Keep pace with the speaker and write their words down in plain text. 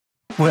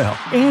Well,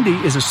 Andy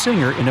is a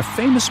singer in a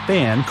famous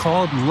band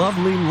called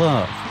Lovely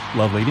Love.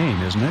 Lovely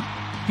name, isn't it?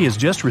 He has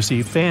just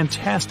received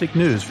fantastic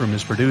news from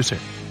his producer.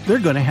 They're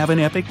going to have an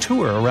epic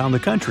tour around the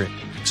country.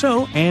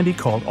 So Andy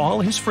called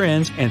all his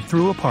friends and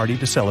threw a party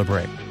to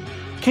celebrate.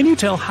 Can you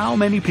tell how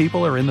many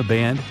people are in the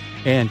band?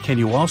 And can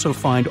you also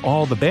find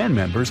all the band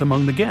members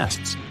among the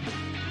guests?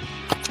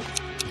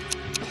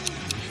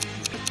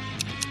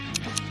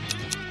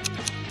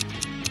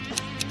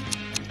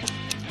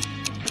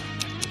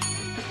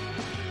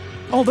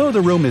 Although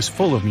the room is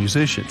full of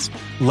musicians,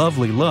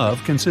 Lovely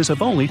Love consists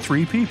of only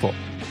 3 people.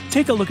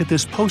 Take a look at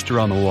this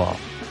poster on the wall.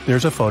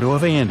 There's a photo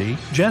of Andy,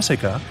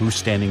 Jessica, who's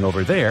standing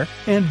over there,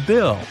 and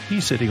Bill,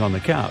 he's sitting on the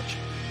couch.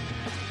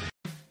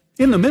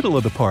 In the middle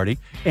of the party,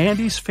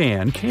 Andy's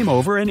fan came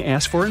over and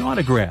asked for an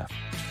autograph.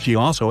 She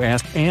also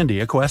asked Andy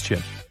a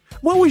question.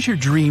 What was your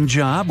dream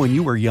job when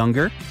you were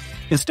younger?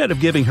 Instead of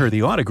giving her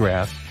the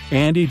autograph,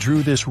 Andy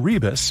drew this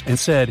rebus and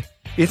said,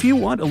 "If you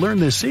want to learn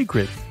this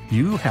secret,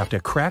 you have to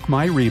crack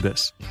my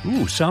rebus."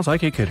 Ooh, sounds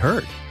like it could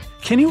hurt.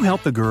 Can you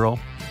help the girl?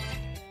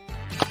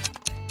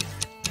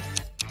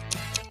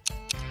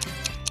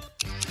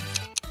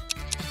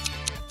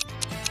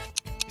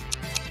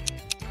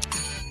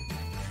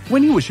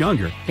 When he was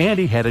younger,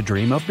 Andy had a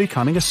dream of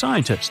becoming a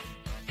scientist.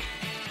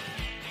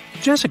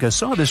 Jessica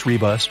saw this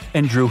rebus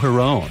and drew her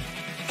own.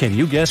 Can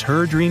you guess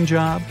her dream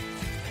job?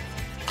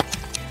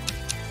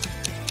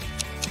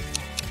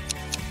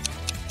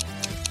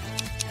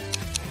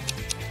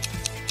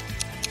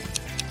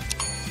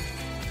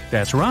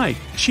 That's right,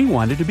 she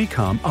wanted to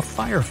become a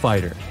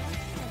firefighter.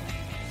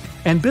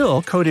 And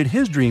Bill coded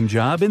his dream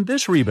job in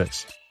this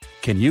rebus.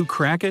 Can you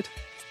crack it?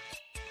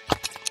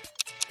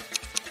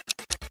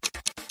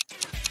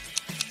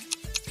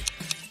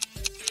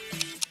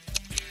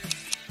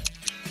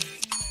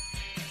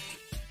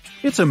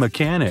 It's a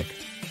mechanic.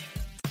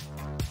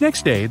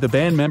 Next day, the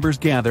band members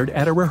gathered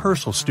at a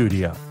rehearsal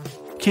studio.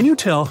 Can you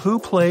tell who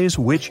plays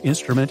which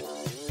instrument?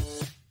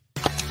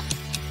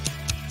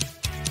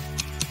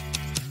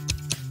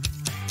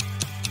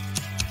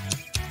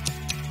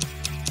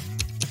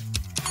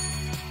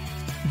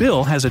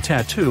 Bill has a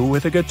tattoo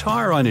with a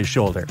guitar on his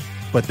shoulder,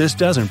 but this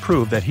doesn't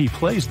prove that he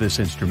plays this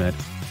instrument.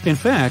 In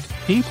fact,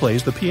 he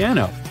plays the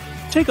piano.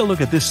 Take a look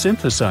at this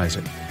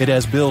synthesizer. It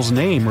has Bill's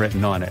name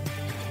written on it.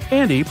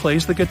 Andy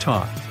plays the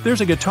guitar.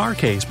 There's a guitar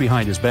case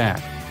behind his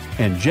back.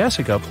 And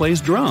Jessica plays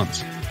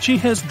drums. She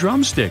has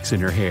drumsticks in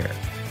her hair.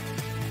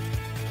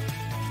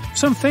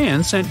 Some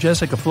fans sent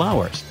Jessica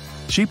flowers.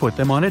 She put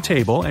them on a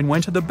table and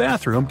went to the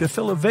bathroom to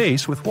fill a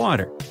vase with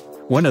water.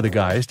 One of the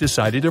guys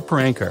decided to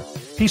prank her.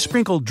 He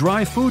sprinkled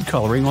dry food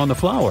coloring on the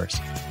flowers.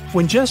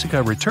 When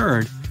Jessica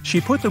returned,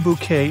 she put the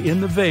bouquet in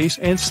the vase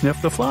and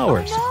sniffed the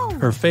flowers. Oh, no.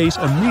 Her face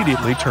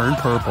immediately turned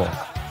purple.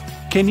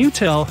 Can you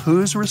tell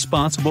who's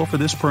responsible for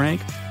this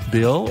prank?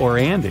 Bill or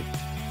Andy?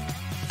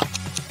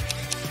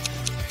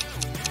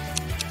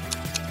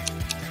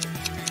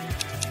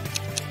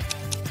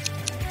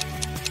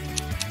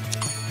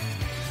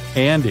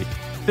 Andy.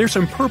 There's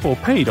some purple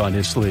paint on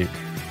his sleeve.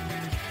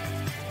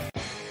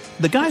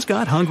 The guys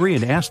got hungry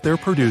and asked their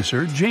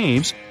producer,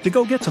 James, to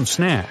go get some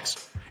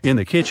snacks. In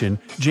the kitchen,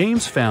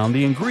 James found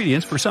the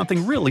ingredients for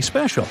something really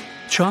special: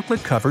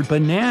 chocolate-covered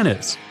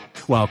bananas.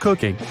 While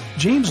cooking,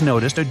 James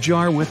noticed a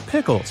jar with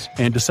pickles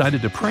and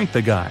decided to prank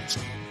the guys.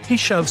 He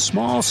shoved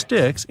small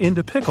sticks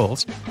into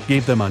pickles,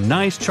 gave them a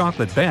nice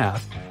chocolate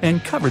bath,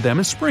 and covered them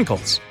in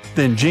sprinkles.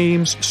 Then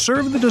James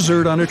served the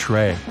dessert on a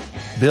tray.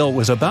 Bill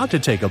was about to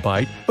take a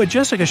bite, but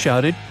Jessica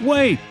shouted,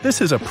 "Wait,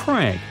 this is a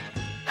prank!"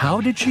 How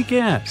did she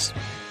guess?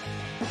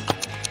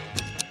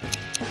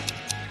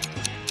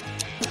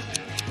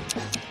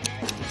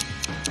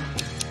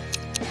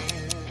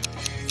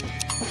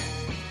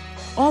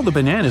 All the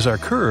bananas are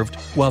curved,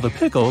 while the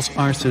pickles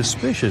are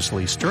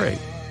suspiciously straight.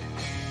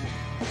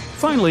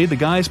 Finally, the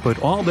guys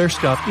put all their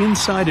stuff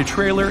inside a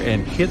trailer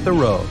and hit the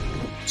road.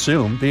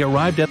 Soon, they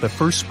arrived at the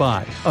first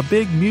spot, a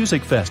big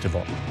music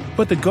festival.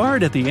 But the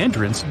guard at the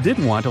entrance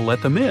didn't want to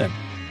let them in.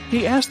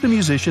 He asked the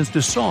musicians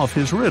to solve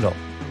his riddle.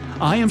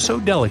 "I am so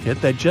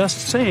delicate that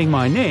just saying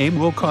my name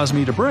will cause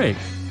me to break.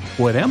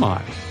 What am I?"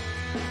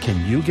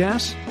 Can you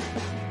guess?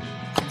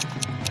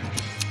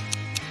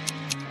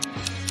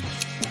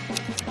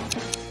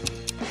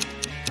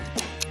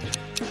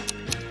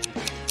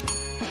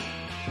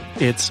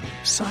 It's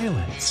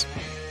silence.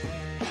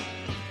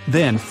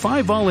 Then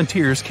 5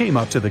 volunteers came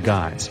up to the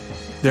guys.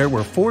 There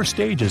were 4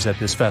 stages at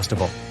this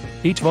festival.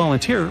 Each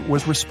volunteer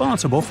was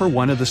responsible for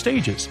one of the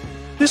stages.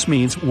 This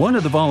means one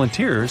of the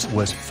volunteers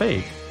was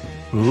fake.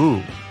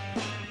 Ooh.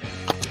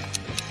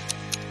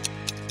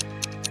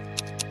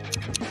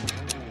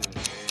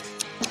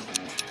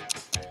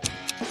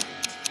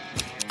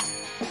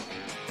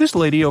 This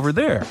lady over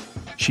there,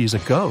 she's a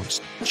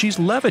ghost. She's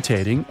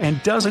levitating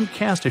and doesn't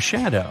cast a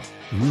shadow.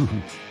 Ooh.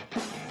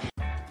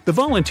 The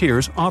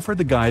volunteers offered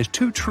the guys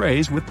 2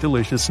 trays with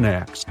delicious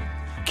snacks.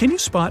 Can you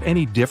spot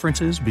any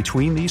differences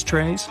between these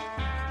trays?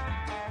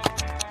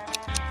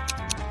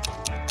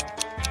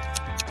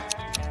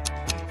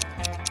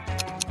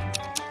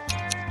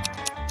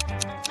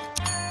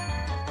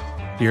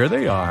 Here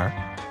they are.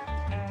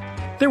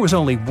 There was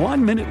only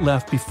 1 minute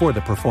left before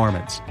the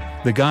performance.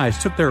 The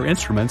guys took their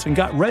instruments and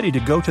got ready to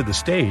go to the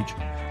stage.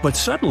 But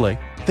suddenly,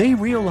 they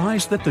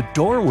realized that the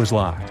door was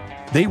locked.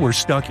 They were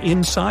stuck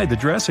inside the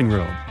dressing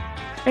room.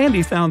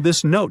 Andy found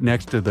this note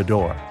next to the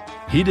door.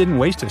 He didn't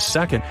waste a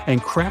second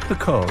and cracked the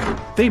code.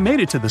 They made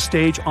it to the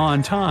stage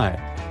on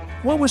time.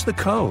 What was the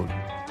code?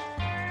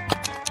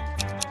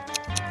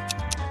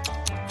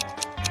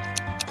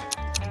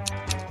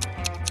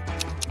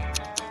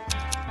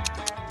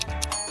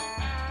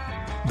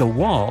 The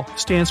wall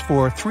stands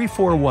for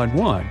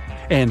 3411,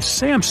 and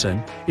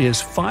Samson is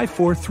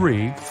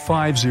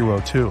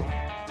 543502.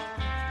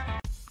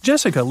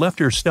 Jessica left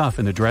her stuff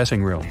in the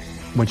dressing room.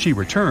 When she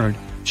returned,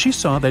 she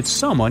saw that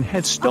someone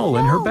had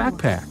stolen her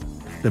backpack.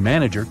 The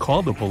manager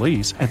called the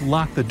police and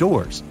locked the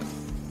doors.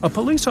 A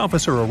police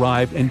officer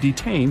arrived and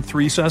detained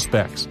 3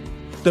 suspects.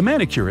 The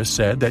manicurist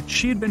said that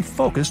she had been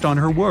focused on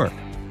her work.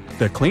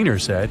 The cleaner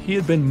said he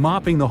had been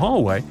mopping the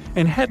hallway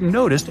and hadn't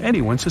noticed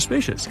anyone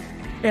suspicious.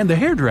 And the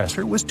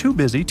hairdresser was too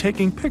busy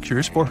taking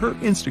pictures for her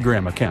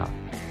Instagram account.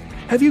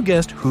 Have you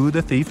guessed who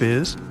the thief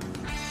is?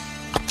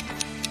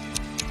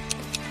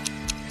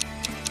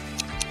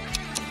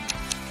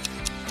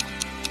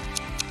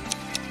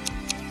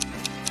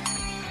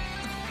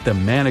 The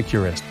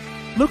manicurist.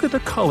 Look at the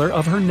color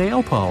of her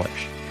nail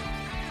polish.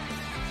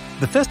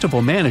 The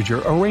festival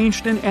manager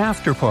arranged an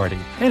after party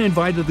and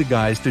invited the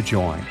guys to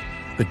join.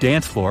 The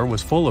dance floor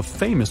was full of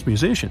famous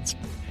musicians.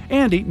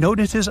 Andy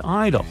noticed his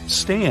idol,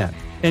 Stan,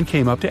 and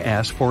came up to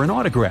ask for an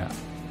autograph.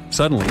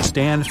 Suddenly,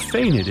 Stan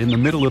fainted in the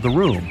middle of the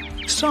room.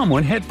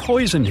 Someone had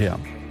poisoned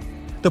him.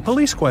 The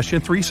police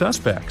questioned 3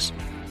 suspects.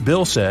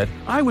 Bill said,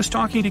 "I was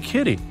talking to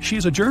Kitty.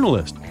 She's a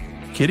journalist."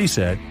 Kitty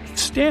said,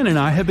 "Stan and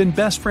I have been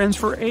best friends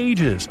for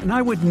ages, and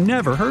I would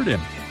never hurt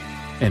him."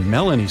 And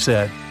Melanie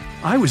said,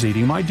 "I was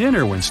eating my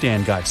dinner when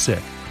Stan got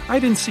sick. I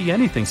didn't see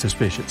anything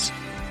suspicious."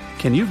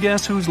 Can you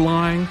guess who's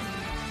lying?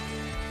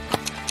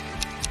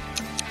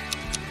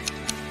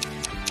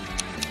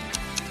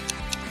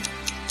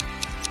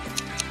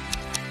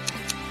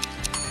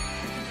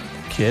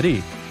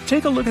 Kitty.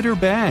 Take a look at her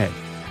bag.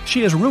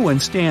 She has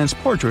ruined Stan's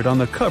portrait on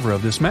the cover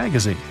of this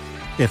magazine.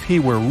 If he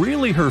were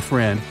really her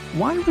friend,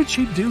 why would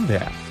she do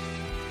that?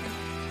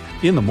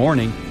 In the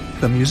morning,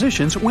 the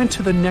musicians went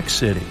to the next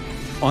city.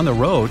 On the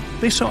road,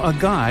 they saw a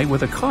guy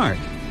with a cart.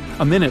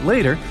 A minute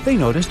later, they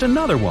noticed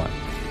another one.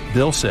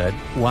 Bill said,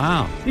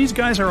 "Wow, these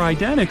guys are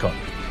identical."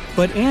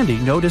 But Andy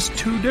noticed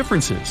 2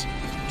 differences.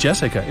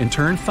 Jessica, in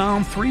turn,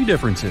 found 3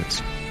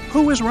 differences.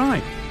 Who was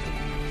right?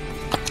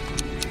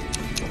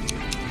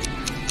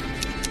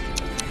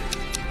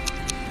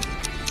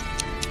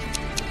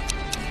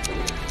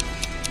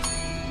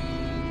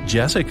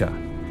 Jessica.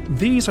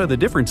 These are the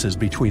differences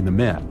between the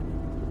men.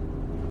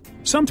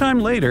 Sometime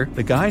later,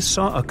 the guys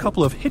saw a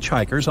couple of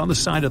hitchhikers on the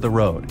side of the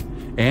road,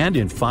 and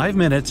in 5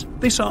 minutes,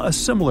 they saw a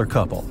similar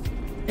couple.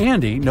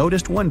 Andy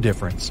noticed 1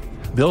 difference.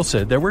 Bill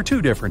said there were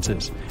 2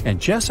 differences, and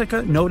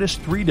Jessica noticed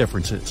 3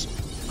 differences.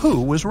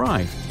 Who was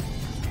right?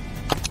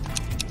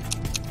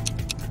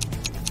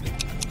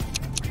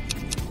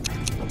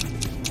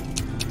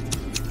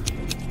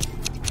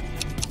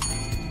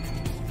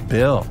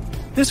 Bill.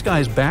 This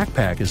guy's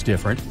backpack is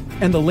different,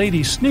 and the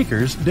lady's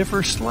sneakers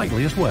differ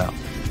slightly as well.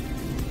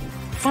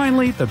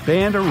 Finally, the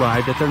band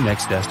arrived at their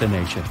next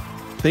destination.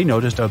 They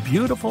noticed a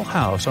beautiful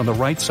house on the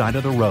right side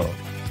of the road.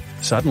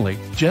 Suddenly,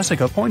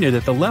 Jessica pointed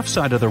at the left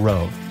side of the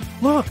road.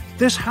 "Look,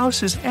 this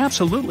house is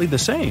absolutely the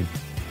same."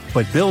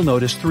 But Bill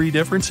noticed 3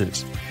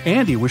 differences.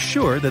 Andy was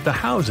sure that the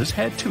houses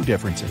had 2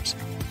 differences.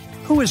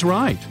 Who is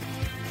right?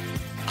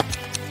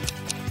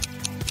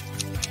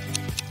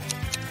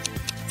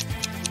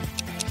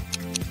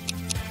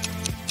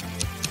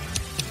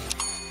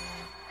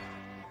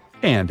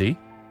 Andy.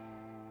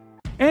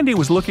 Andy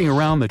was looking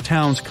around the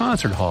town's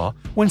concert hall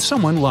when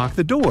someone locked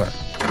the door.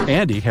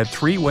 Andy had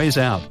 3 ways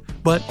out,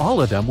 but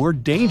all of them were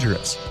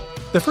dangerous.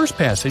 The first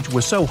passage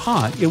was so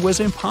hot it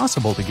was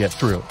impossible to get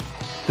through.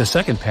 The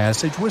second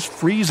passage was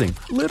freezing,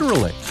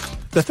 literally.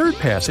 The third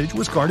passage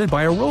was guarded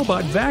by a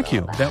robot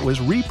vacuum that was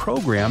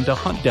reprogrammed to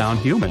hunt down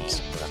humans.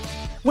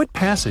 What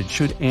passage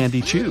should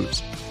Andy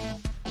choose?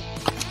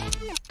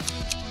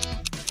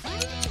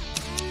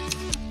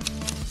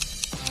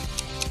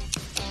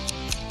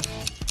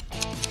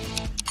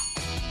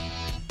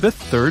 The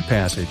third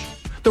passage.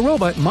 The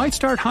robot might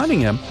start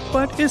hunting him,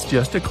 but it's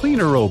just a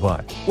cleaner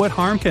robot. What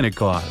harm can it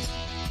cause?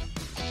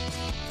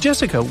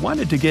 Jessica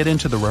wanted to get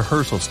into the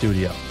rehearsal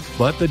studio,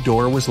 but the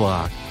door was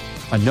locked.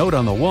 A note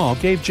on the wall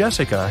gave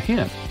Jessica a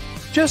hint.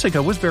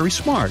 Jessica was very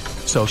smart,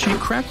 so she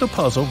cracked the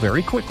puzzle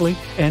very quickly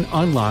and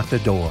unlocked the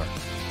door.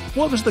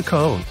 What was the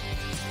code?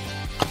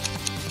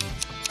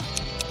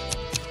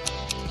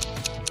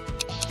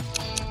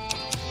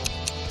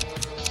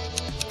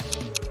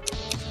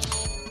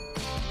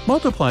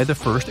 Multiply the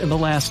first and the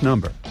last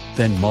number,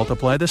 then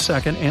multiply the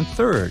second and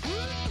third.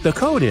 The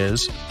code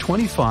is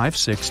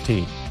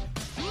 2516.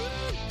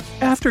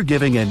 After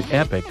giving an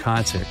epic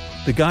concert,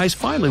 the guys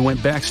finally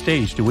went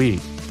backstage to eat.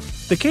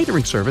 The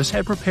catering service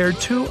had prepared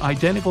 2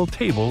 identical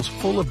tables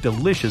full of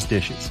delicious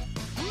dishes.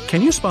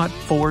 Can you spot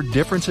 4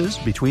 differences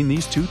between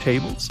these 2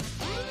 tables?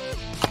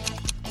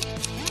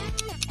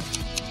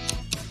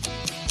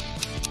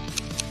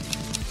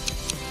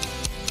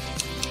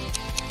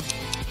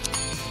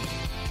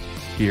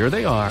 Here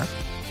they are.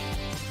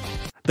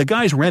 The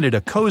guys rented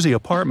a cozy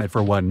apartment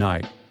for one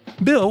night.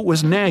 Bill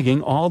was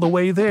nagging all the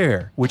way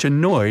there, which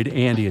annoyed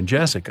Andy and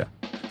Jessica.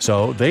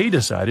 So they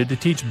decided to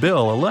teach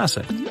Bill a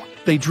lesson.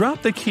 They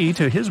dropped the key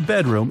to his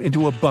bedroom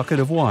into a bucket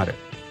of water.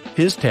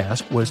 His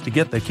task was to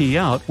get the key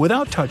out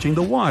without touching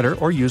the water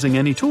or using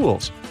any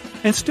tools.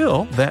 And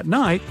still, that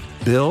night,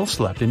 Bill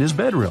slept in his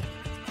bedroom.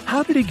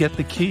 How did he get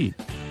the key?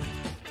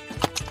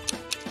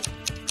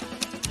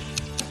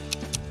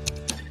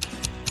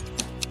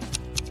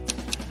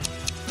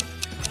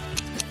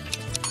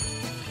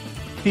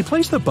 He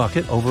placed the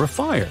bucket over a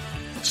fire.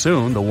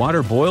 Soon the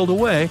water boiled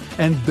away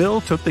and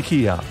Bill took the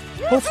key out,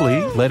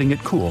 hopefully letting it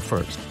cool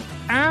first.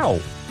 Ow!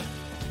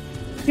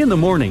 In the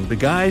morning, the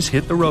guys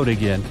hit the road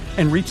again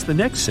and reached the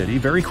next city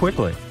very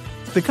quickly.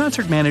 The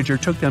concert manager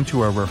took them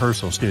to a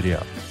rehearsal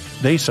studio.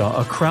 They saw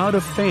a crowd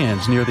of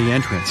fans near the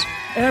entrance.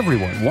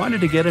 Everyone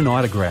wanted to get an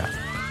autograph.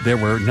 There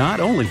were not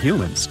only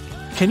humans.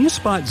 Can you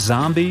spot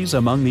zombies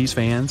among these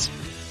fans?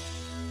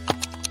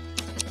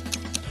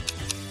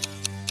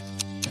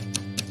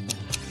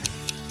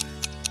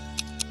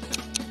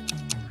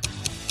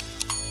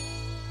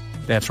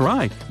 That's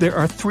right, there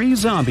are 3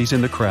 zombies in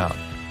the crowd.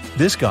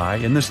 This guy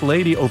and this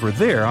lady over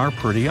there are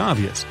pretty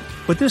obvious.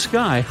 But this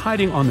guy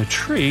hiding on the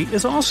tree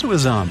is also a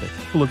zombie.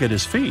 Look at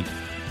his feet.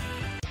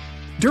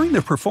 During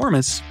the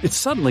performance, it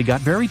suddenly got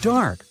very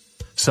dark.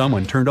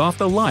 Someone turned off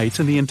the lights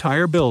in the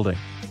entire building.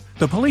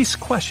 The police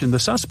questioned the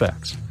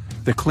suspects.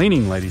 The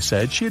cleaning lady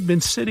said she had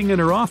been sitting in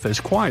her office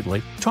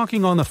quietly,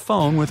 talking on the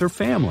phone with her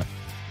family.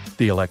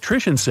 The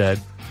electrician said,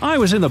 "I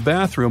was in the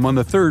bathroom on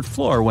the 3rd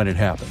floor when it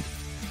happened."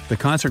 The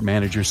concert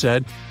manager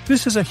said,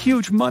 "This is a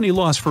huge money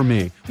loss for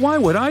me. Why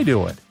would I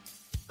do it?"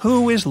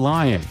 Who is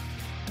lying?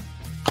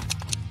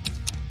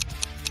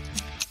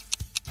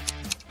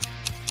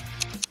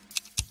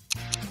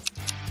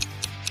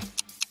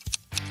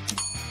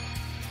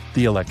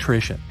 The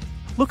electrician.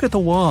 Look at the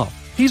wall.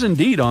 He's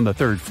indeed on the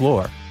 3rd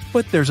floor,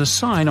 but there's a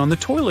sign on the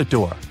toilet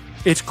door.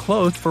 It's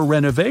closed for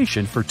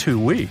renovation for 2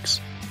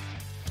 weeks.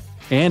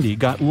 Andy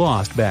got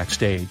lost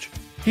backstage.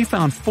 He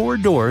found 4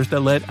 doors that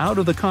led out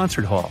of the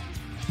concert hall.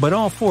 But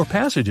all 4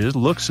 passages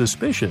looked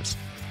suspicious.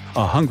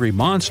 A hungry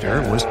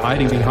monster was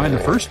hiding behind the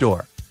first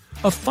door.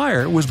 A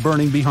fire was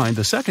burning behind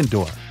the second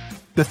door.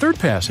 The 3rd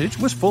passage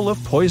was full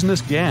of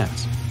poisonous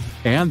gas.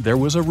 And there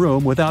was a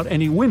room without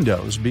any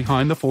windows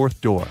behind the 4th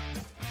door.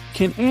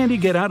 Can Andy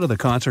get out of the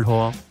concert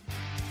hall?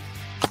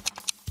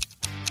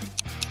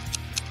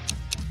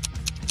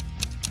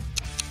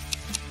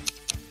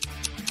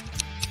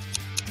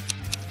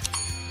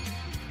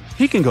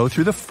 He can go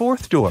through the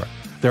 4th door.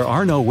 There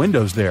are no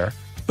windows there.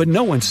 But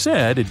no one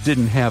said it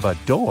didn't have a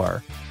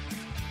door.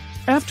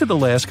 After the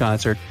last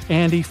concert,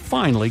 Andy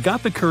finally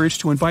got the courage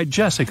to invite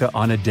Jessica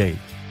on a date.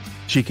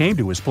 She came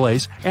to his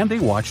place and they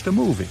watched a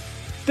movie.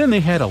 Then they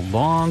had a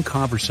long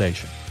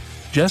conversation.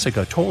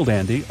 Jessica told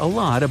Andy a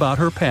lot about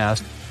her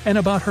past and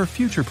about her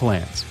future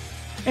plans.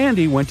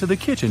 Andy went to the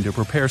kitchen to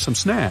prepare some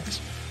snacks.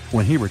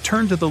 When he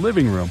returned to the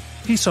living room,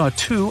 he saw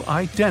 2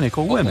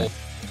 identical women.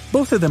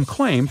 Both of them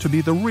claimed to be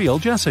the real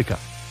Jessica.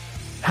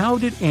 How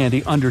did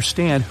Andy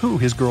understand who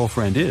his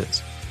girlfriend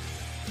is?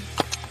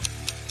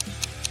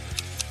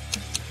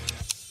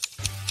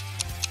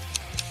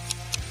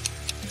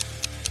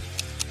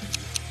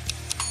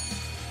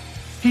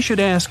 He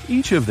should ask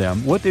each of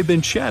them what they've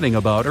been chatting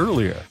about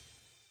earlier.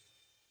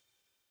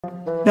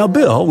 Now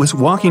Bill was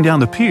walking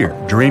down the pier,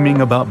 dreaming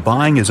about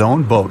buying his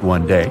own boat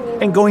one day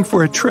and going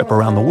for a trip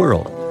around the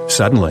world.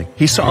 Suddenly,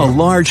 he saw a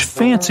large,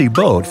 fancy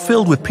boat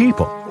filled with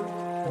people.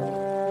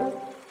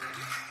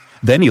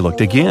 Then he looked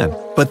again,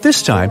 but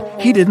this time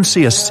he didn't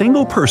see a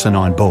single person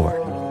on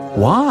board.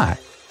 Why?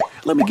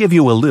 Let me give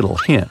you a little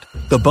hint.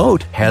 The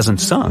boat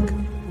hasn't sunk.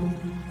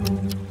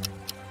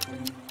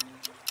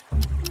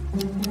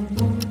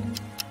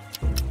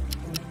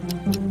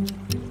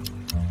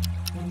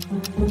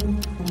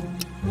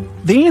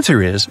 The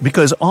answer is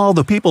because all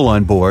the people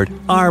on board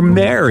are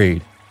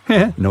married.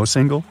 No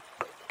single?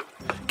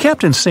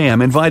 Captain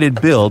Sam invited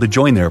Bill to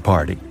join their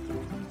party.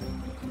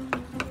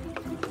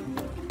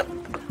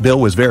 Bill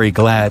was very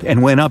glad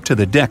and went up to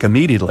the deck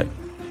immediately.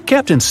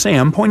 Captain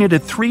Sam pointed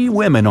at 3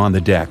 women on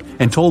the deck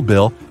and told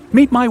Bill,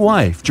 "Meet my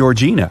wife,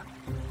 Georgina."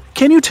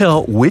 Can you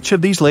tell which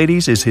of these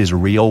ladies is his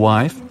real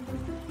wife?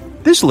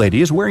 This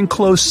lady is wearing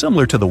clothes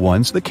similar to the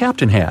ones the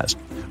captain has,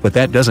 but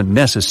that doesn't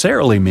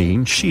necessarily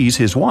mean she's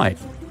his wife.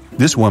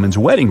 This woman's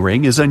wedding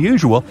ring is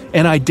unusual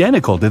and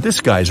identical to this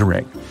guy's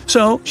ring,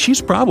 so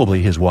she's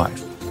probably his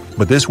wife.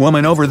 But this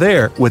woman over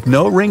there, with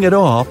no ring at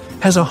all,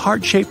 has a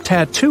heart-shaped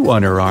tattoo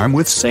on her arm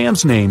with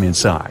Sam's name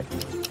inside.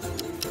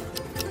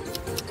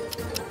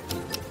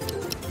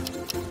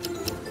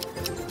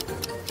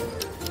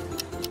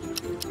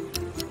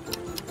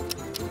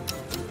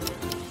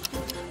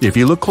 If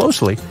you look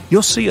closely,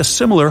 you'll see a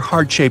similar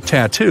heart-shaped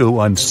tattoo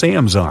on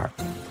Sam's arm.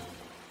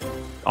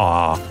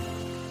 Aw.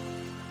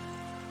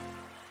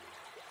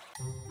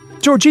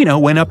 Georgina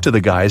went up to the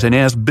guys and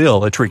asked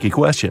Bill a tricky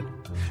question.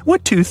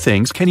 What two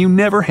things can you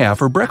never have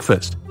for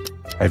breakfast?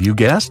 Have you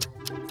guessed?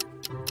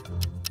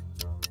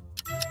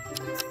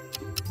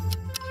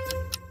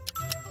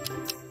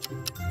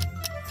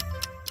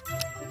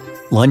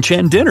 Lunch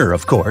and dinner,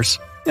 of course.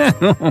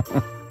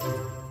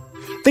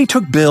 They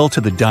took Bill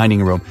to the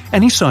dining room,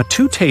 and he saw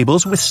two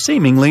tables with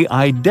seemingly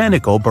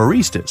identical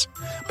baristas,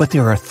 but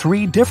there are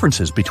three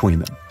differences between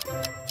them.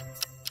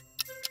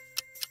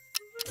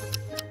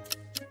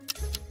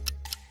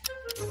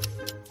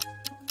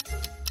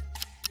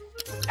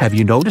 Have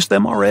you noticed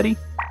them already?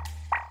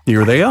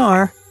 Here they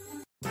are.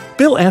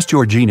 Bill asked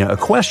Georgina a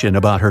question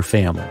about her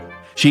family.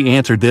 She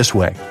answered this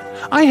way: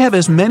 I have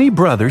as many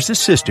brothers as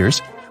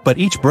sisters, but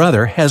each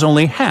brother has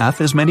only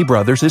half as many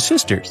brothers as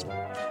sisters.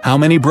 How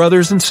many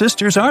brothers and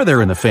sisters are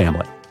there in the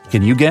family?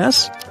 Can you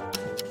guess?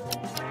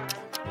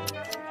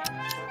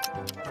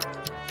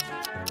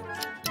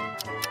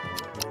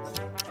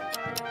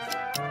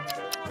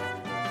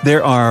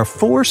 There are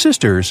 4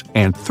 sisters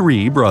and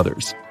 3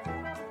 brothers.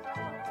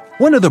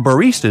 One of the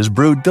baristas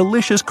brewed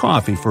delicious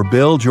coffee for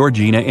Bill,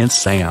 Georgina, and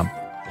Sam.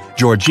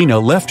 Georgina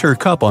left her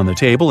cup on the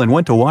table and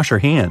went to wash her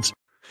hands.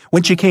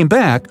 When she came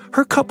back,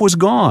 her cup was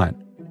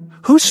gone.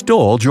 Who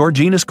stole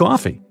Georgina's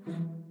coffee?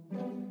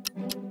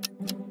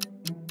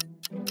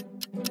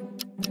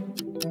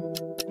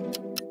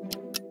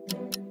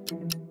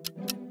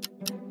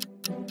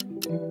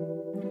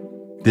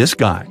 This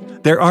guy.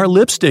 There are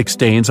lipstick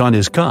stains on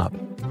his cup.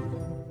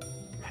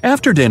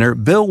 After dinner,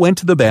 Bill went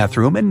to the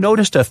bathroom and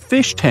noticed a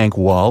fish tank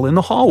wall in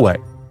the hallway.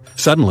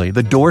 Suddenly,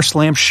 the door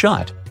slammed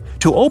shut.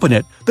 To open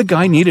it, the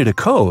guy needed a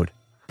code.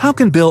 How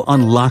can Bill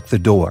unlock the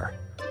door?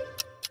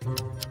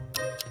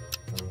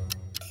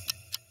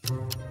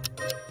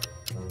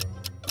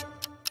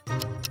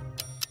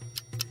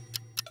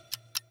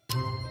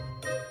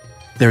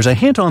 There's a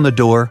hint on the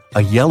door,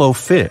 a yellow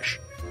fish.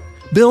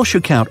 Bill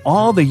should count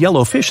all the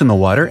yellow fish in the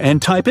water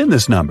and type in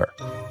this number.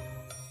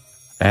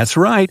 That's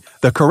right,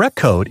 the correct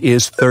code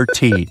is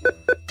 13.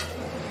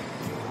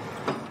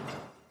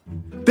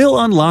 Bill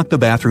unlocked the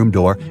bathroom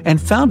door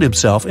and found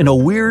himself in a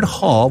weird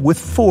hall with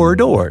 4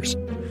 doors.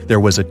 There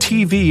was a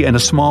TV and a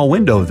small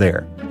window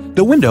there.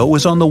 The window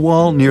was on the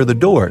wall near the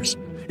doors.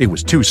 It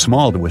was too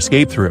small to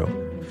escape through.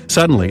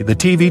 Suddenly, the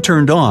TV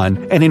turned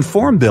on and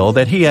informed Bill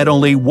that he had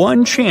only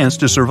one chance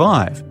to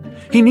survive.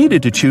 He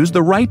needed to choose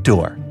the right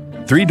door.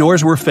 3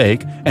 doors were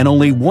fake, and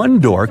only one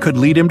door could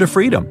lead him to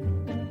freedom.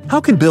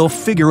 How can Bill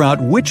figure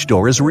out which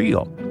door is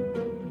real?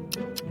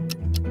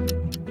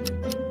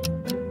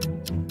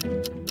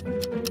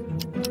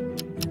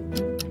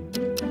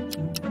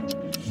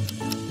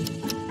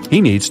 He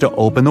needs to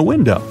open the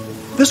window.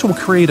 This will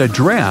create a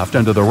draft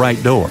under the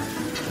right door.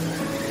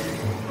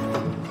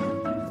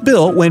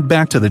 Bill went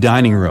back to the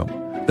dining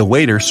room. The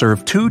waiter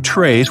served 2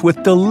 trays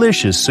with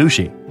delicious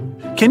sushi.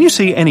 Can you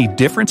see any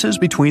differences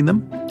between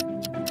them?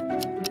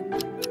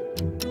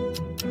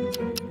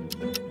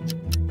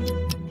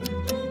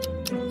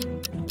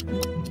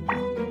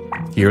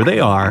 Here they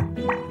are.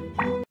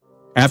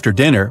 After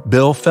dinner,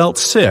 Bill felt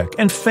sick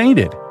and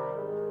fainted.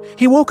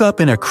 He woke up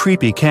in a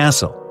creepy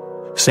castle.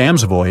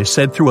 Sam's voice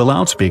said through a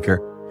loudspeaker,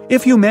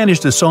 "If you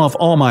manage to solve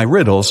all my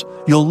riddles,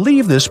 you'll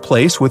leave this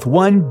place with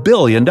 $1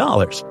 billion.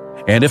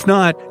 And if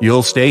not,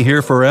 you'll stay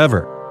here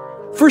forever.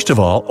 First of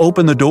all,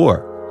 open the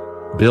door."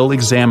 Bill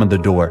examined the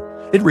door.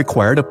 It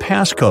required a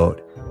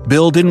passcode.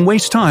 Bill didn't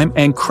waste time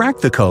and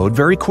cracked the code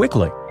very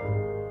quickly.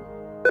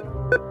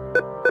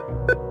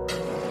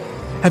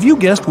 Have you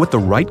guessed what the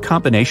right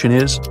combination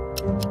is?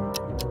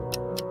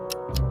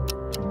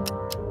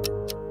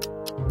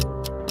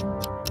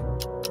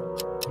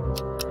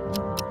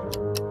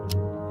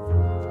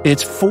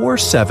 It's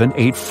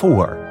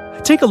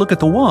 4784. Take a look at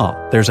the wall.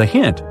 There's a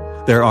hint.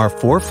 There are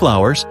 4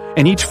 flowers,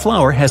 and each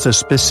flower has a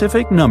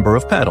specific number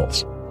of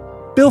petals.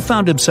 Bill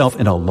found himself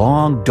in a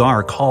long,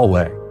 dark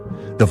hallway.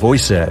 The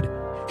voice said,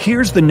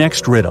 "Here's the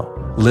next riddle.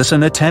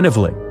 Listen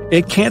attentively.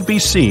 It can't be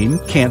seen,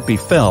 can't be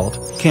felt,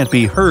 can't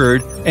be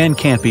heard, and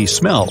can't be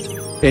smelt.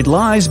 It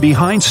lies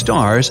behind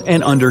stars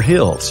and under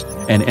hills,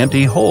 and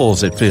empty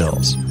holes it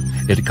fills.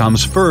 It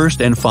comes first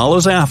and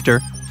follows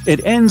after.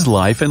 It ends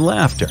life in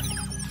laughter.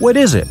 What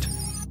is it?"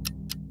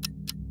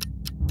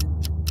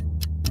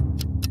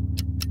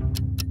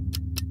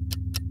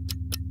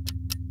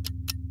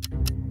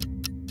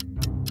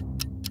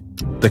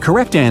 The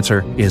correct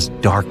answer is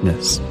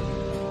darkness.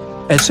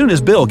 As soon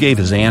as Bill gave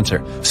his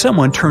answer,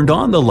 someone turned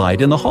on the light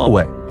in the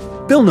hallway.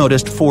 Bill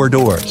noticed 4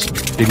 doors.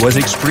 It was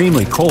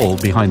extremely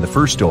cold behind the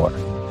first door.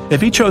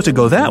 If he chose to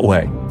go that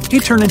way,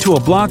 he'd turn into a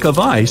block of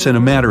ice in a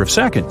matter of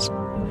seconds.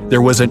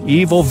 There was an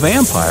evil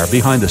vampire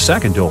behind the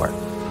second door.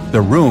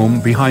 The room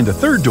behind the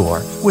third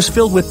door was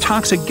filled with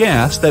toxic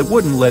gas that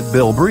wouldn't let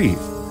Bill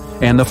breathe.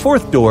 And the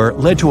fourth door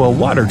led to a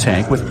water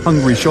tank with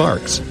hungry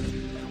sharks.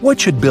 What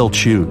should Bill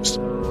choose?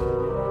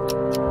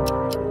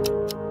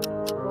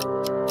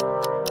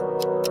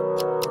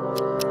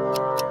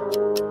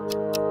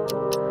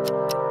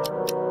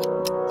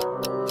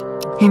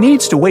 He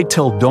needs to wait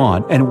till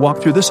dawn and walk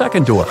through the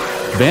second door.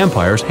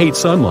 Vampires hate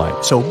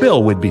sunlight, so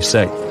Bill would be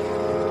safe.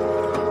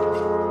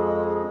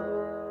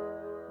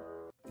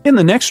 In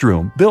the next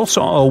room, Bill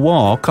saw a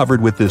wall covered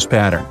with this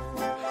pattern.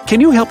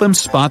 Can you help him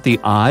spot the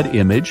odd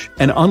image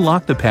and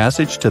unlock the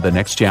passage to the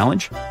next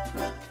challenge?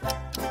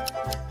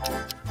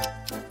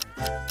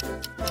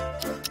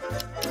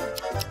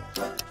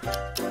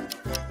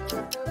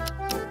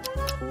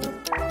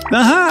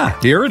 Aha!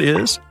 Here it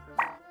is.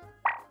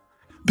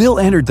 Bill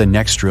entered the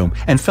next room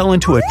and fell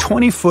into a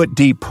 20-foot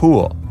deep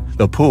pool.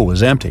 The pool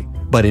was empty,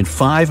 but in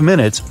 5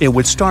 minutes it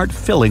would start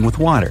filling with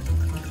water.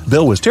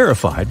 Bill was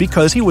terrified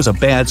because he was a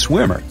bad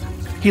swimmer.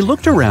 He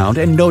looked around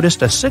and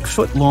noticed a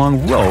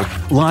 6-foot-long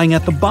rope lying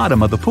at the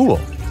bottom of the pool.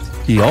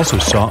 He also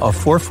saw a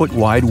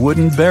 4-foot-wide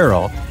wooden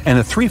barrel and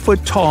a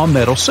 3-foot-tall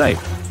metal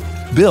safe.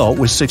 Bill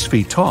was 6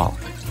 feet tall.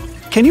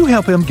 Can you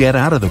help him get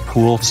out of the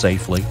pool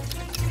safely?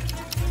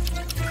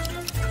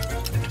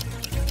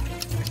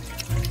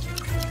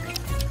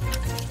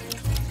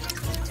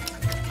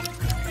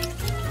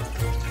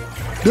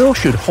 Bill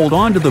should hold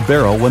on to the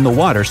barrel when the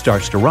water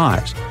starts to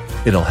rise.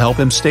 It'll help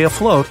him stay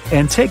afloat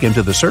and take him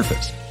to the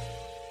surface.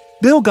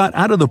 Bill got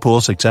out of the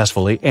pool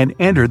successfully and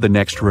entered the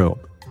next room.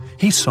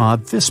 He saw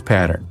this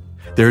pattern.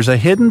 There's a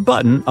hidden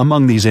button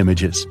among these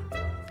images.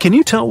 Can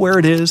you tell where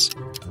it is?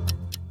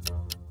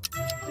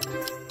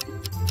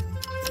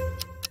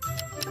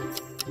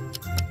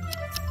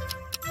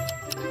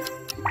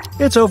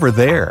 It's over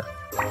there.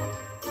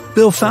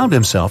 Bill found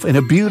himself in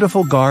a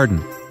beautiful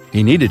garden.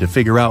 He needed to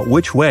figure out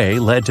which way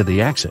led to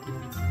the exit.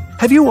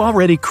 Have you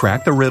already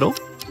cracked the riddle?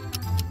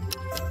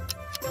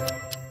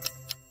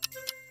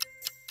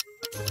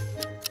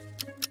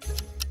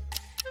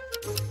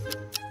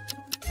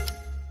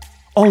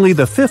 Only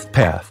the fifth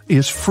path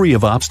is free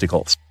of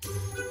obstacles.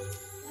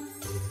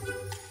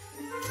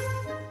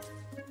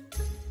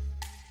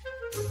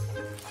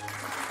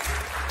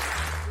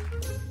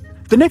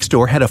 The next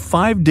door had a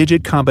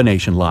 5-digit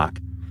combination lock.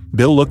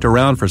 Bill looked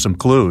around for some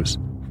clues.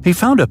 He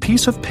found a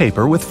piece of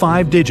paper with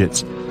 5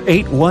 digits,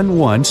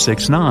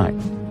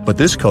 81169. But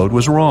this code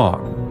was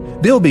wrong.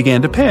 Bill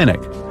began to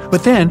panic,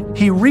 but then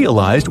he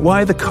realized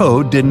why the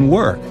code didn't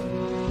work.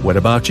 What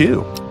about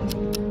you?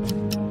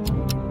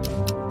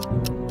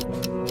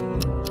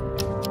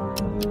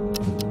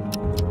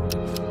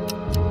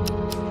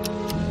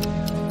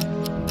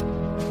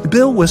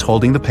 Bill was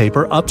holding the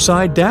paper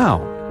upside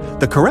down.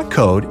 The correct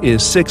code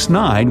is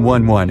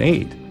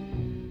 69118.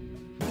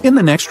 In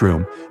the next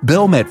room,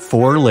 Bill met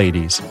 4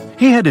 ladies.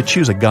 He had to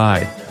choose a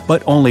guide,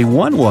 but only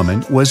one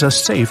woman was a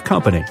safe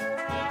company.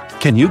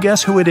 Can you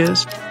guess who it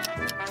is?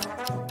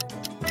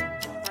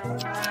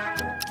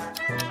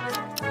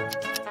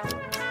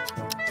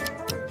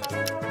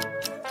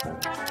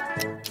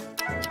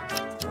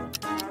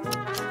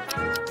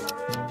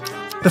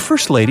 The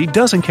first lady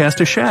doesn't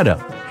cast a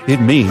shadow.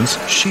 It means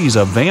she's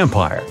a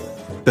vampire.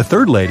 The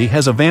third lady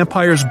has a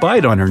vampire's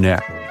bite on her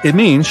neck. It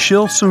means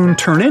she'll soon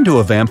turn into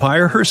a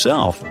vampire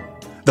herself.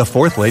 The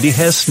fourth lady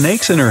has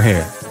snakes in her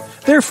hair.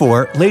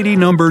 Therefore, lady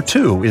number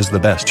 2 is the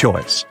best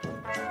choice.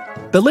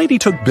 The lady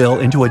took Bill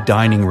into a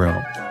dining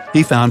room.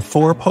 He found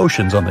 4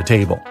 potions on the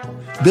table.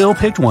 Bill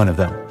picked one of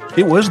them.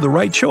 It was the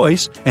right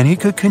choice, and he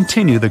could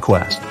continue the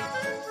quest.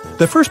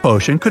 The first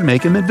potion could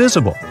make him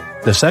invisible.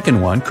 The second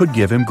one could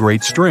give him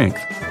great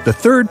strength. The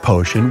third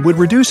potion would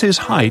reduce his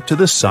height to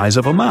the size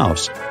of a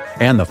mouse.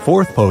 And the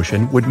fourth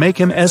potion would make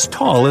him as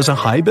tall as a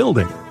high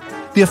building.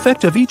 The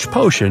effect of each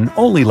potion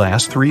only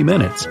lasts 3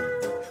 minutes.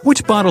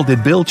 Which bottle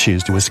did Bill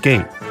choose to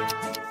escape?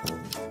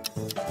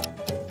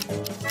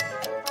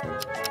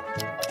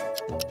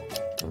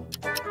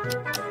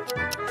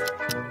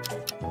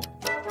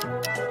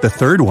 The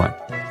third one.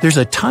 There's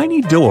a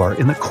tiny door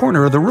in the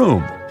corner of the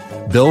room.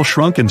 Bill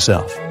shrunk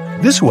himself.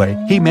 This way,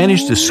 he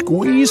managed to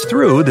squeeze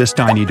through this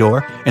tiny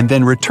door and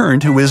then return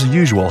to his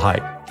usual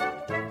height.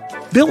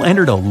 Bill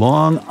entered a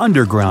long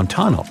underground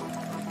tunnel.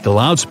 The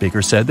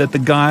loudspeaker said that the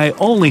guy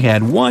only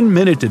had 1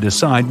 minute to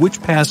decide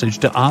which passage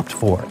to opt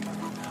for.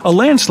 A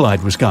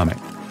landslide was coming,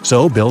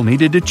 so Bill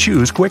needed to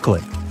choose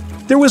quickly.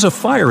 There was a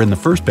fire in the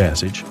first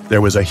passage.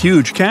 There was a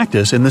huge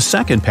cactus in the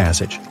second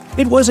passage.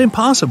 It was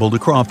impossible to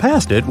crawl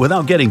past it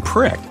without getting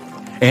pricked.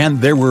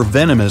 And there were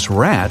venomous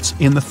rats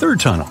in the third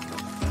tunnel.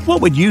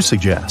 What would you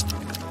suggest?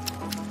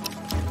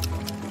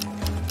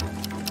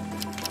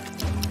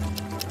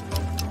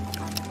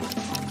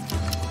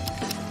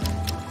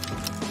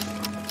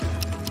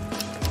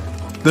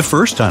 The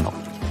first tunnel.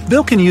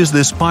 Bill can use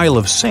this pile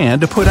of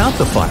sand to put out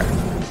the fire.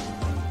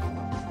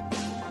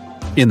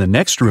 In the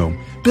next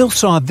room, Bill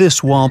saw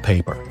this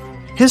wallpaper.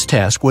 His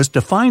task was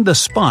to find the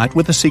spot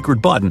with the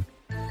secret button.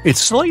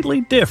 It's slightly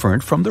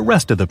different from the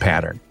rest of the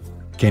pattern.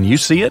 Can you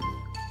see it?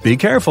 Be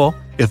careful.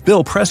 If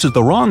Bill presses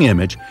the wrong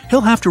image,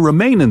 he'll have to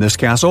remain in this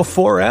castle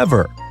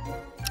forever.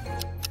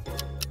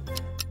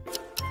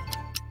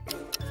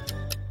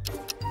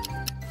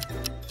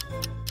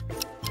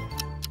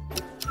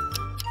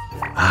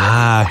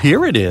 Ah,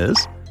 here it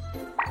is.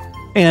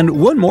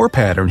 And one more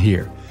pattern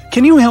here.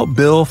 Can you help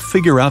Bill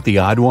figure out the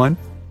odd one?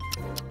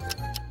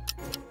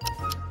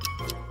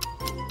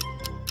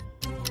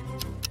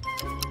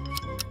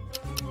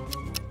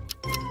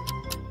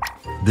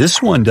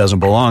 This one doesn't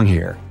belong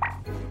here.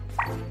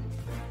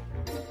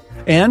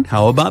 And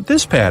how about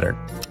this pattern?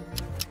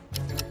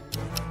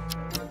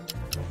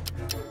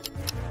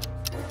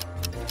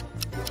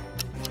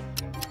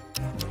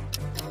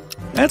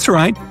 That's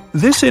right,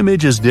 this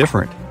image is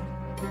different.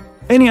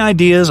 Any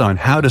ideas on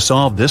how to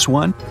solve this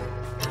one?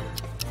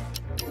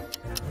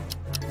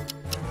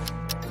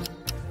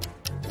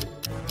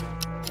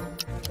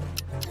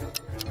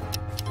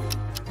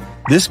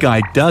 This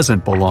guy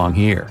doesn't belong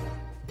here.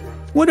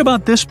 What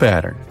about this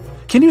pattern?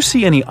 Can you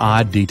see any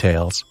odd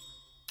details?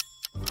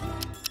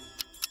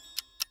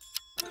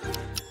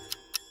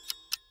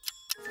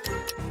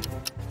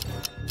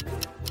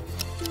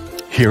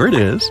 Here it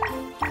is.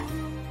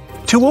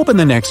 To open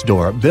the next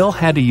door, Bill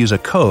had to use a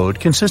code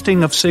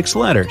consisting of 6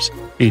 letters.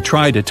 He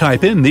tried to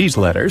type in these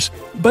letters,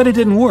 but it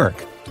didn't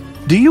work.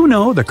 Do you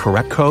know the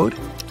correct code?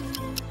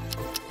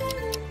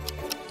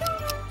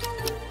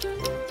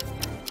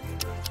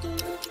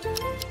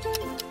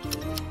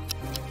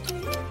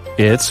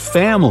 It's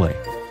family.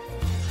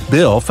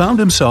 Bill found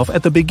himself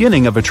at the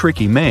beginning of a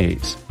tricky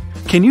maze.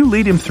 Can you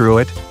lead him through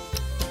it?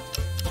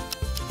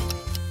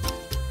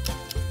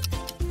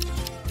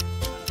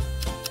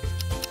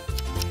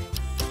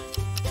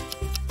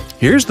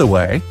 Here's the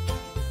way.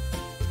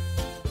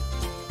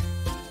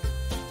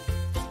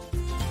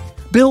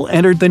 Bill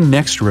entered the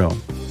next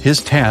room.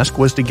 His task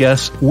was to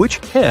guess which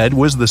head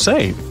was the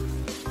same.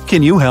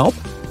 Can you help?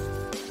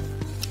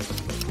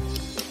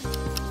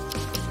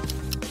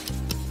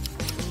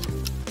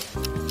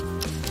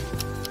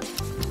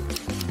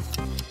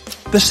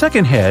 The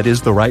second head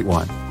is the right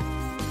one.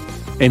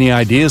 Any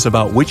ideas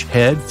about which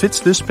head fits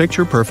this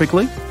picture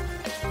perfectly?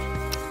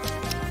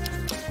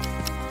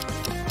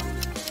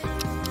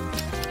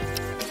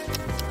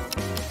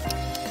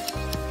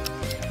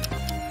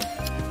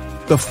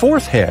 The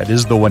fourth head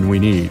is the one we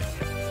need.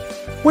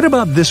 What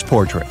about this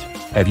portrait?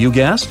 Have you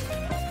guessed?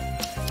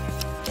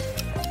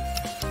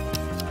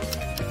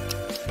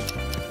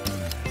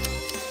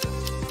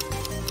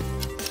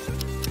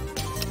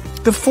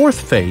 The fourth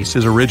face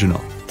is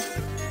original.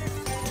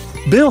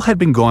 Bill had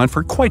been gone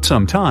for quite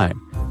some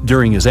time.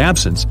 During his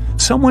absence,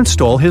 someone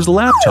stole his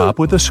laptop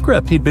with a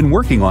script he'd been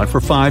working on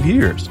for 5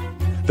 years.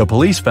 The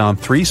police found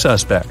 3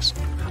 suspects.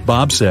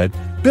 Bob said,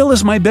 "Bill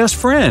is my best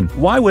friend.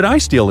 Why would I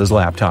steal his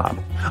laptop?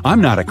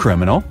 I'm not a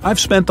criminal. I've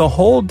spent the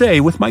whole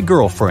day with my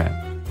girlfriend."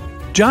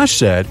 Josh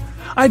said,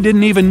 "I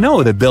didn't even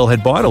know that Bill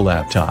had bought a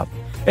laptop.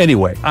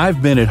 Anyway,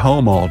 I've been at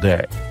home all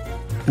day."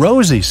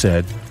 Rosie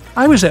said,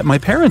 "I was at my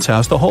parents'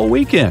 house the whole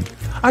weekend.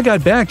 I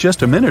got back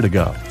just a minute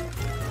ago."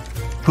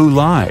 Who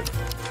lied?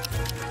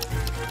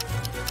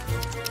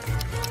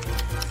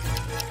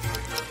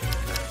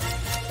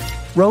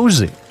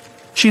 Rosie.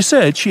 She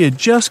said she had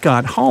just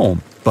got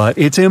home, but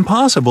it's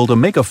impossible to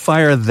make a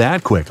fire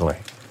that quickly.